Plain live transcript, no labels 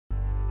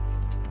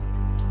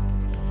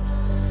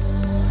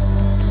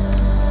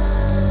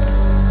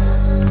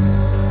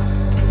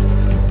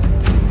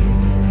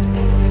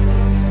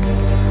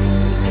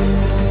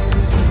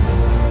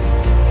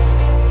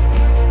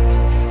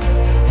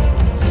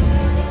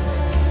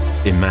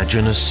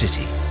Imagine a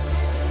city,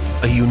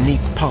 a unique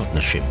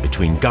partnership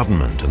between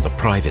government and the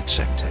private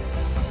sector,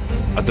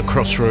 at the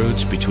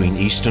crossroads between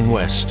East and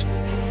West,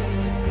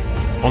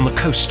 on the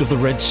coast of the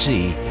Red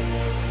Sea,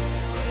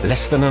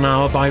 less than an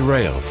hour by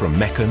rail from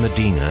Mecca,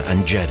 Medina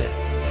and Jeddah.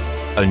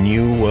 A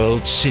new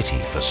world city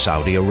for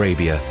Saudi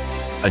Arabia,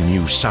 a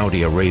new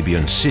Saudi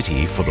Arabian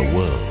city for the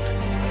world.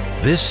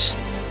 This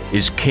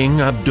is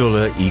King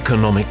Abdullah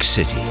Economic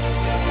City.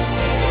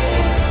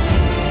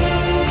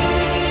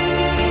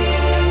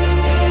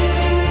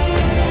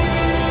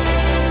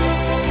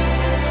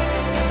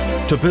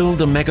 To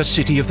build a mega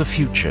city of the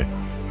future,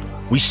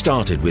 we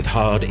started with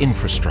hard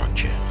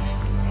infrastructure.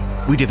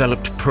 We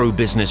developed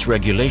pro-business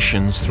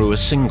regulations through a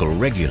single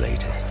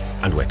regulator,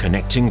 and we're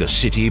connecting the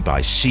city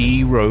by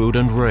sea, road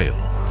and rail.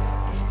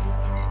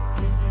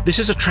 This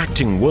is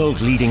attracting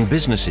world-leading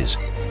businesses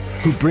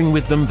who bring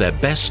with them their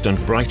best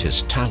and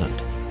brightest talent.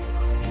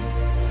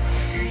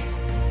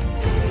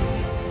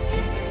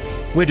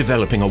 We're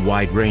developing a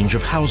wide range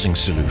of housing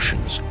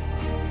solutions,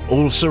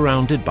 all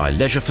surrounded by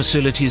leisure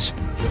facilities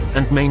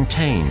and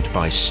maintained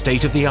by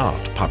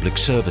state-of-the-art public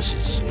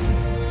services.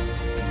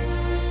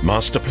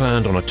 Master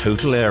planned on a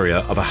total area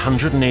of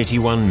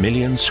 181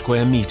 million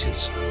square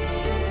meters.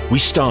 We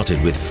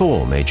started with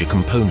 4 major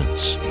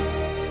components: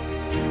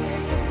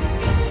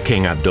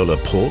 King Abdullah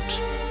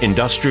Port,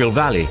 Industrial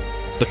Valley,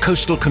 the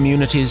coastal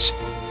communities,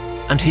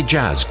 and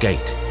Hijaz Gate.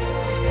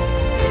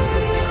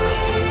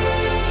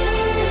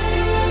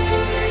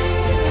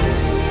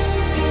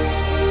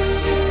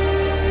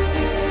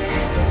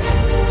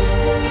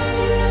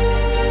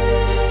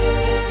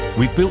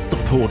 We've built the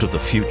port of the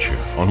future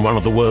on one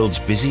of the world's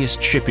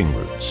busiest shipping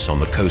routes on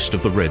the coast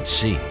of the Red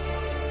Sea.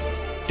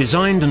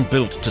 Designed and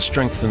built to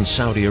strengthen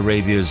Saudi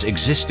Arabia's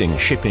existing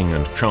shipping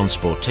and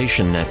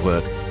transportation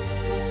network,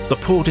 the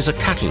port is a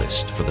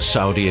catalyst for the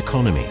Saudi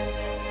economy,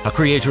 a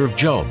creator of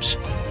jobs,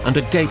 and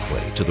a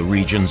gateway to the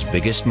region's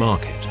biggest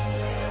market.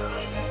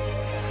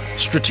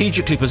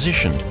 Strategically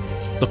positioned,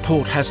 the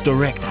port has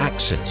direct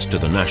access to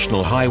the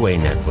national highway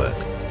network,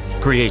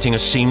 creating a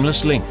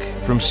seamless link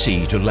from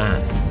sea to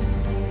land.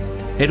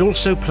 It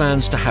also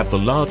plans to have the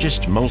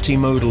largest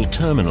multimodal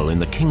terminal in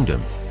the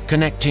kingdom,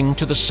 connecting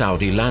to the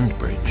Saudi land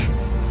bridge.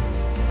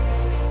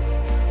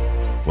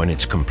 When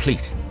it's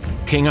complete,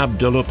 King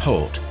Abdullah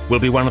Port will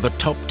be one of the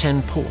top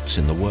 10 ports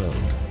in the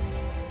world.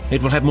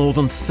 It will have more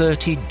than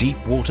 30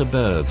 deep water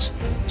berths,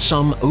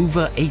 some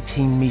over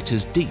 18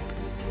 meters deep,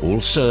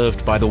 all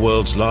served by the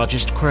world's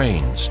largest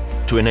cranes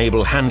to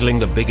enable handling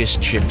the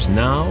biggest ships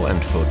now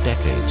and for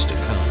decades to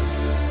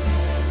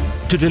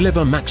come. To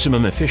deliver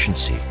maximum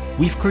efficiency,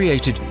 we've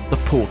created the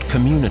Port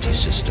Community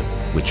System,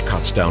 which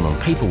cuts down on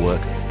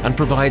paperwork and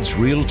provides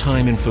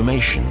real-time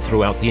information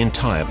throughout the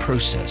entire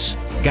process,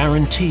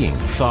 guaranteeing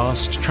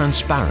fast,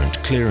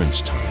 transparent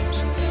clearance times.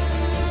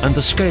 And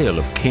the scale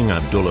of King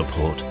Abdullah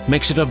Port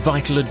makes it a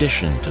vital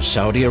addition to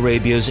Saudi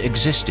Arabia's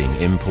existing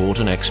import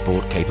and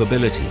export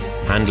capability,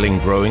 handling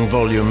growing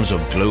volumes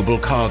of global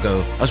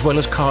cargo as well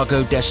as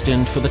cargo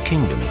destined for the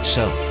kingdom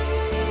itself.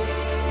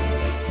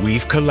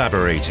 We've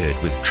collaborated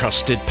with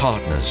trusted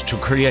partners to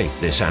create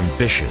this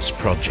ambitious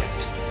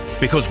project,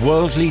 because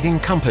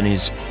world-leading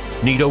companies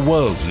need a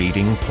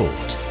world-leading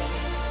port,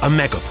 a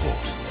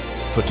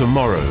megaport for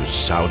tomorrow's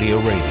Saudi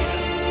Arabia.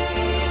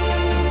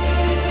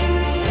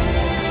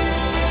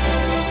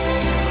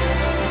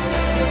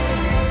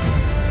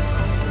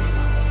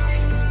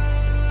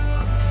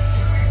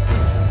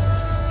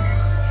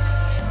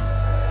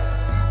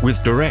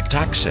 With direct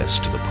access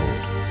to the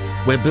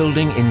port, we're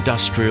building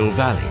Industrial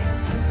Valley,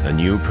 a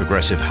new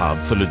progressive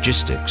hub for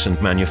logistics and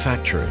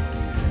manufacturing.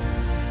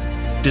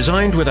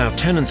 Designed with our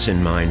tenants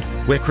in mind,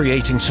 we're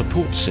creating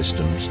support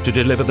systems to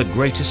deliver the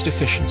greatest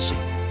efficiency.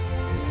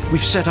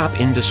 We've set up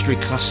industry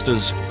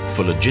clusters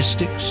for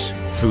logistics,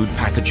 food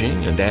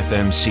packaging and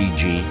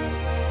FMCG,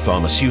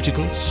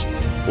 pharmaceuticals,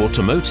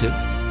 automotive,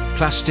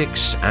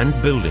 plastics and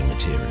building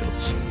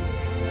materials.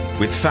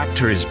 With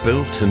factories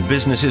built and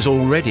businesses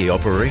already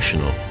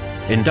operational,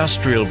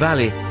 Industrial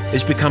Valley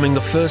is becoming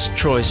the first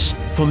choice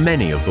for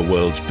many of the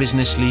world's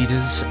business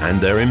leaders and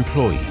their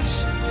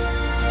employees.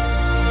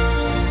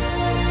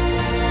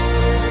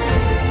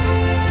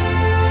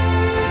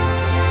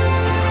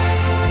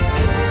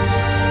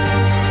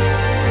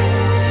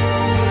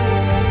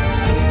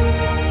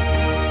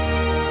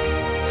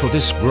 For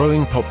this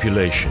growing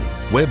population,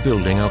 we're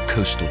building our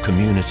coastal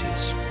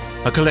communities,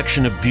 a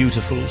collection of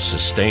beautiful,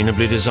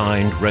 sustainably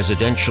designed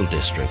residential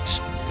districts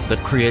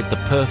that create the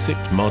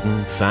perfect,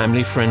 modern,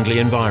 family-friendly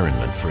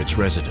environment for its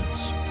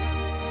residents.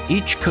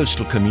 Each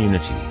coastal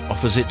community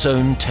offers its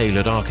own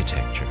tailored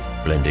architecture,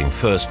 blending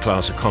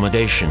first-class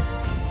accommodation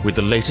with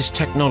the latest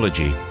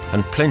technology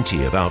and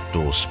plenty of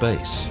outdoor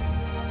space.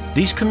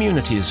 These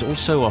communities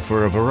also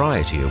offer a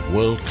variety of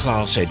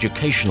world-class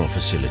educational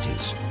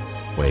facilities,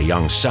 where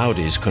young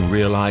Saudis can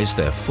realize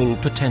their full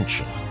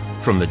potential,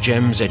 from the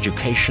GEMS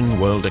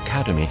Education World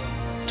Academy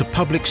to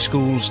public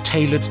schools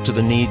tailored to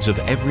the needs of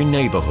every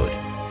neighborhood,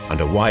 and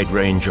a wide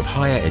range of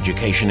higher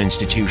education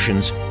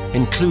institutions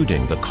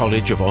including the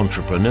College of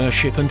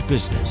Entrepreneurship and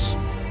Business.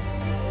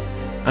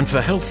 And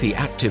for healthy,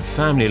 active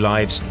family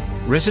lives,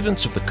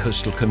 residents of the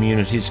coastal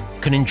communities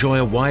can enjoy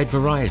a wide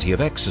variety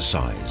of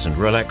exercise and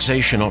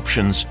relaxation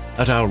options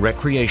at our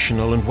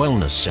recreational and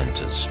wellness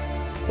centres,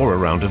 or a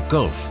round of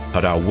golf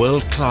at our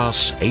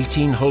world-class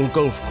 18-hole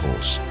golf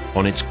course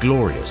on its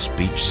glorious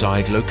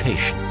beachside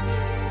location.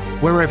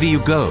 Wherever you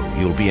go,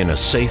 you'll be in a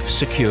safe,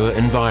 secure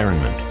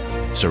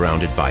environment,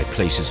 surrounded by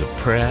places of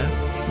prayer,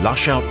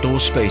 lush outdoor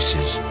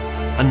spaces,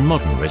 and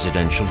modern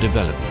residential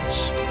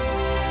developments.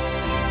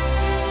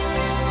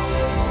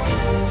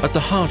 At the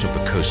heart of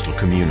the coastal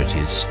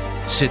communities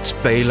sits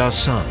Bay La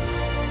San,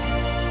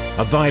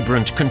 a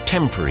vibrant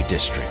contemporary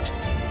district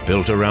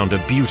built around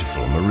a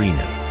beautiful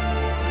marina.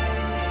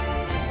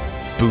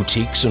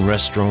 Boutiques and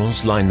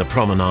restaurants line the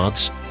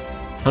promenades,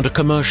 and a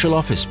commercial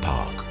office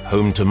park,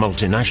 home to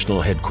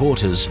multinational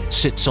headquarters,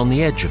 sits on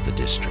the edge of the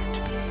district.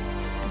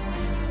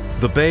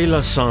 The Bay La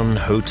San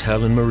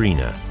Hotel and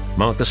Marina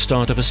marked the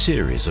start of a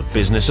series of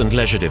business and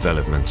leisure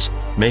developments,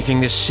 making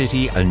this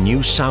city a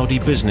new Saudi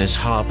business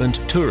hub and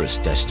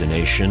tourist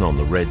destination on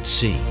the Red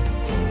Sea.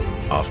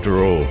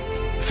 After all,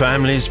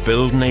 families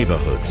build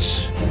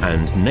neighborhoods,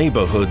 and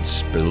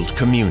neighborhoods build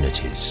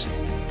communities,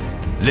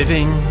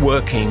 living,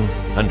 working,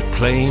 and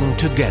playing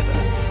together.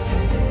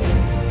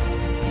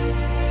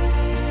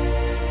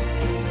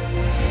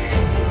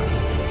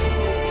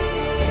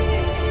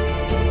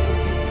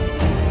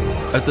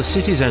 At the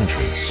city's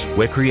entrance,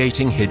 we're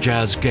creating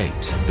Hijaz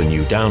Gate, the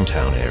new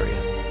downtown area,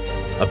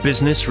 a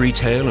business,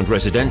 retail and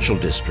residential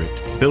district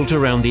built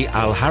around the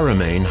Al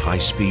Haramain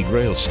high-speed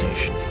rail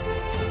station.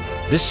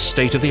 This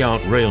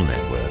state-of-the-art rail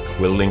network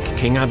will link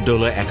King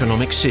Abdullah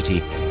Economic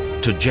City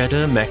to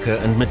Jeddah, Mecca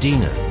and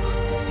Medina,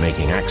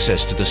 making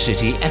access to the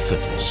city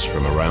effortless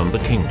from around the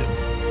kingdom.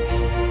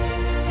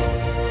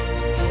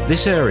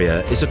 This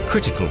area is a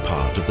critical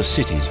part of the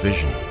city's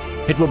vision.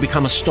 It will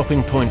become a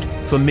stopping point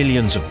for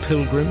millions of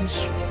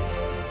pilgrims,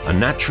 a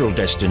natural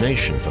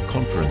destination for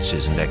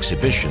conferences and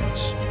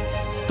exhibitions,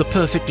 the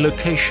perfect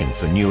location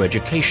for new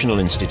educational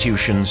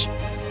institutions,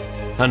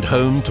 and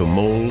home to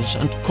malls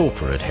and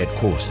corporate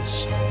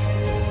headquarters.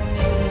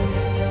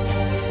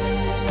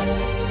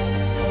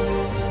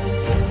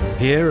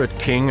 Here at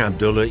King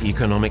Abdullah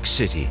Economic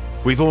City,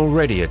 we've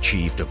already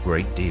achieved a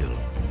great deal.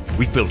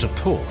 We've built a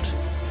port,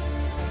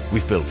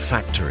 we've built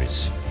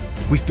factories,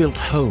 we've built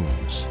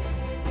homes.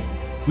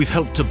 We've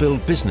helped to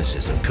build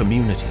businesses and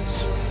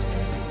communities.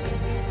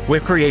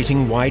 We're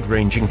creating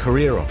wide-ranging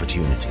career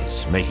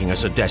opportunities, making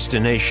us a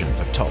destination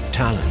for top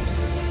talent.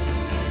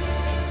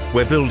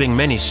 We're building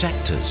many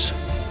sectors,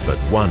 but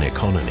one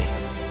economy.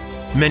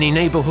 Many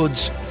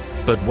neighborhoods,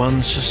 but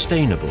one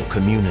sustainable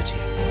community.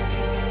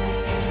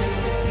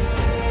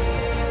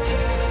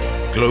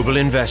 Global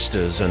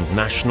investors and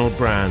national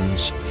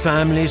brands,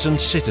 families and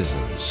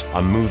citizens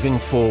are moving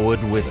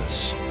forward with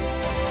us.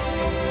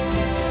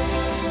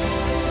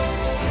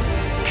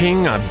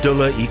 King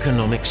Abdullah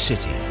Economic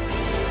City.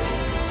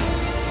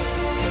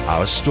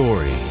 Our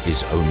story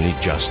is only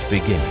just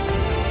beginning.